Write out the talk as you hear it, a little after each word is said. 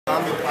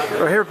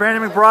We're here with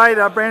Brandon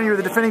McBride. Brandon, you were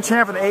the defending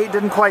champ in the 8,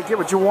 didn't quite get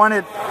what you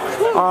wanted.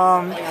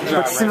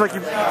 But it seems like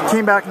you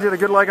came back and did a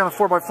good leg on the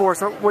 4x4.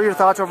 So what are your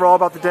thoughts overall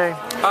about the day?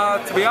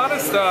 To be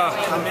honest,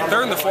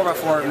 third in the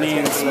 4x4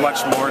 means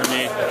much more to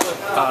me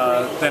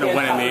than a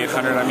win in the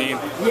 800. I mean,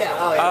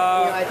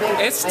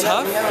 it's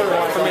tough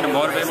for me to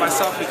motivate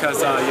myself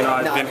because, you know,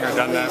 I've been here,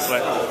 done that.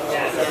 But,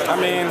 I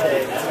mean,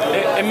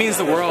 it means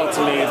the world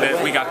to me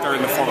that we got third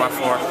in the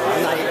 4x4.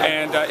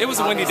 And it was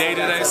a windy day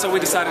today, so we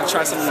decided to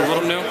try something a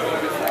little new.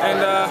 And,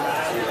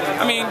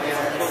 I mean,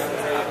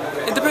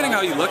 depending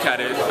how you look at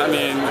it, I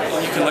mean,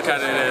 you can look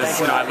at it as,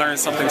 you know, I learned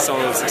something, so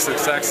it was a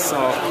success,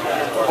 so,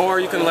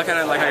 or you can look at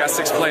it like I got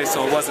 6th place,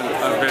 so it wasn't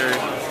a very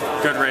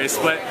good race,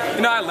 but,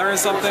 you know, I learned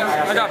something,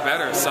 I got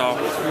better, so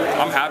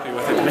I'm happy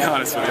with it, to be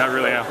honest with you, I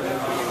really am.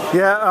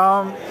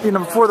 Yeah, you know,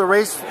 before the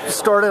race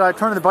started, I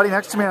turned to the buddy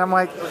next to me and I'm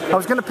like, I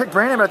was going to pick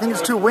Brandon, but I think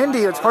it's too windy,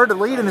 it's hard to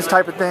lead in this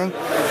type of thing,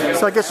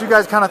 so I guess you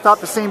guys kind of thought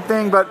the same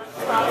thing, but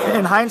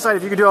in hindsight,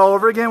 if you could do it all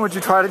over again, would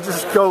you try to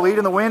just go lead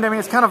in the wind? I mean,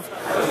 it's kind of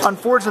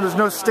unfortunate there's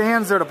no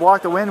stands there to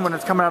block the wind when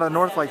it's coming out of the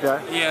north like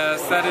that.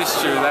 Yes, that is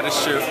true, that is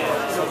true.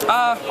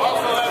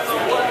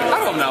 I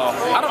don't know.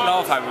 I don't know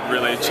if I would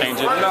really change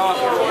it. You know,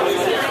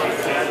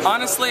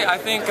 honestly, I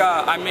think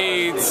I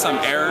made some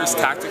errors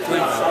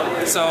tactically.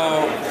 So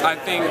I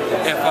think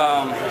if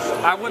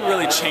I wouldn't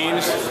really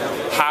change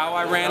how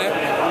I ran it,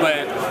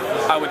 but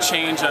I would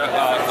change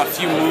a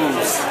few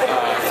moves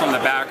from the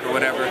back or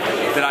whatever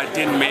that I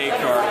didn't make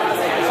or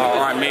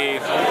I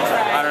made.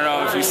 I don't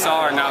know if you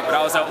saw or not, but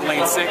I was out in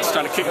lane 6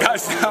 trying to kick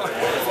guys down.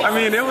 I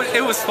mean,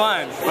 it was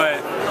fun,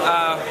 but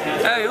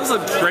hey, it was a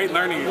great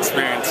learning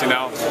experience, you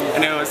know.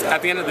 And it was,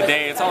 at the end of the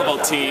day, it's all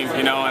about team,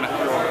 you know. And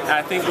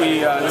I think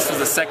this was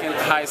the 2nd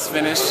highest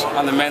finish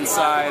on the men's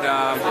side,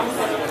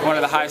 one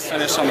of the highest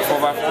finish on the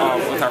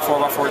 4x4 with our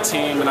 4x4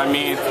 team. And I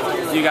mean,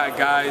 you got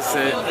guys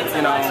that,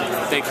 you know,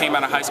 they came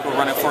out of high school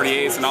running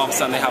 48s, and all of a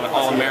sudden they have an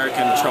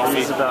All-American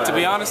trophy. To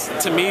be honest,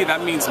 to me,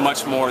 that means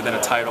much more than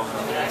a title.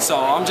 So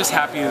I'm just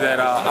happy that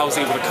I was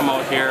able to come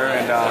out here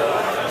and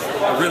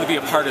really be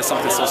a part of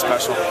something so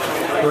special.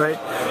 Right.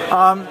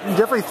 You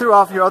definitely threw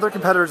off your other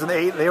competitors in the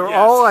 8. They were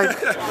all like...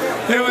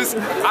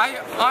 I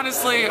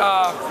honestly,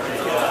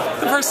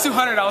 the first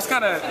 200, I was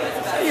kind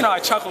of, you know, I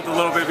chuckled a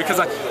little bit because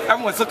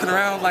everyone's looking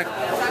around like,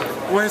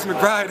 where's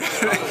McBride?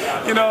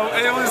 You know,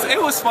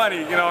 it was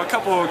funny. You know, a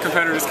couple of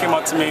competitors came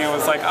up to me and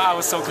was like, I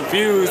was so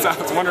confused. I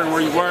was wondering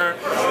where you were,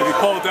 if you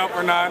pulled up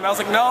or not. And I was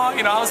like, no,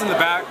 you know, I was in the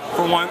back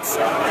for once.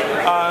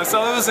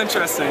 So it was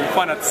interesting,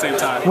 fun at the same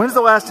time. When's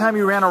the last time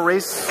you ran a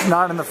race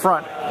not in the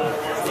front?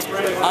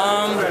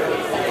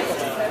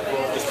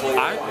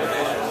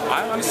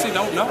 I honestly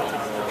don't know.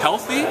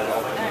 Healthy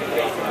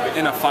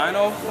in a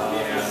final,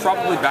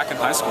 probably back in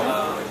high school.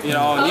 You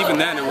know, and even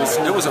then it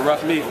was a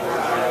rough meet.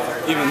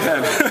 Even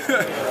then,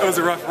 it was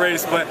a rough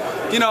race. But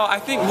you know, I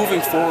think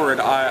moving forward,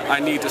 I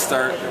need to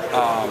start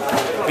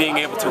being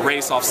able to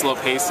race off slow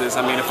paces.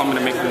 I mean, if I'm going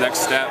to make the next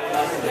step,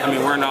 I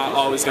mean, we're not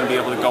always going to be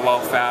able to go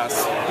out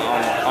fast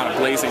on a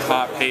blazing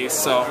hot pace.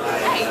 So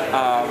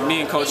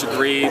me and Coach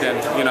agreed,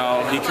 and you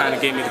know, he kind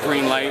of gave me the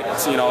green light,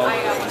 you know,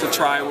 to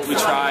try what we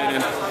tried.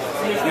 And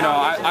you know,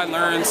 I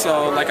learned,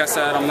 so like I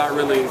said, I'm not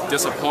really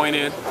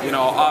disappointed. You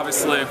know,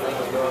 obviously,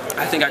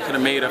 I think I could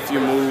have made a few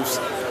moves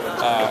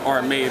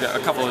or made a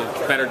couple of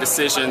better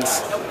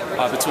decisions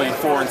between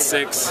 4 and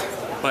 6.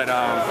 But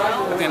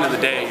at the end of the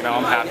day, you know,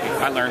 I'm happy.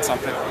 I learned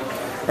something.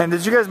 And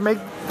did you guys make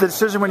the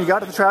decision when you got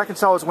to the track and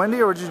saw it was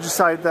windy, or did you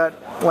decide that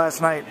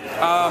last night?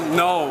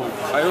 No,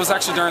 it was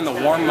actually during the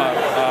warm-up.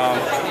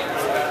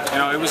 You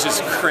know, it was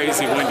just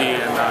crazy windy,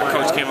 and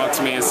Coach came up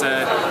to me and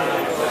said,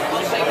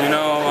 you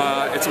know,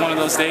 it's one of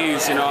those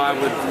days, you know, I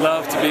would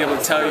love to be able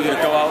to tell you to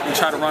go out and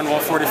try to run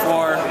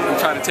 144 and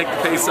try to take the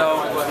pace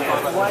out,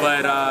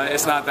 but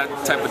it's not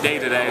that type of day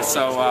today,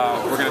 so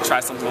we're going to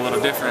try something a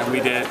little different. We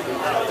did,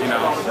 you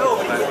know,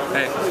 but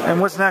hey. And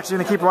what's next? You're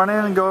going to keep running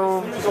and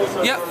go?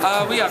 Yeah,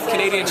 we have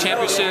Canadian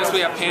Championships,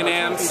 we have Pan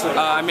Ams,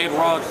 I made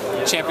World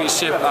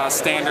Championship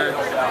standard,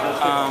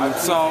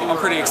 so I'm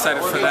pretty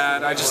excited for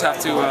that. I just have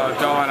to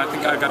go, and I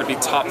think I got to be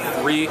top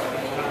 3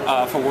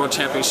 for World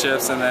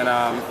Championships, and then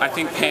I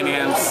think Pan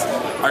Ams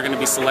are going to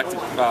be selected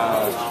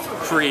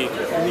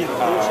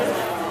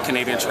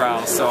pre-Canadian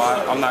trials, so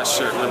I'm not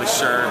really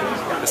sure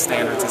the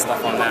standards and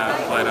stuff on that,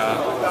 but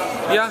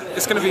yeah,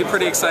 it's going to be a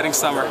pretty exciting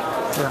summer.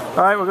 Yeah.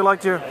 All right, well, good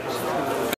luck to you.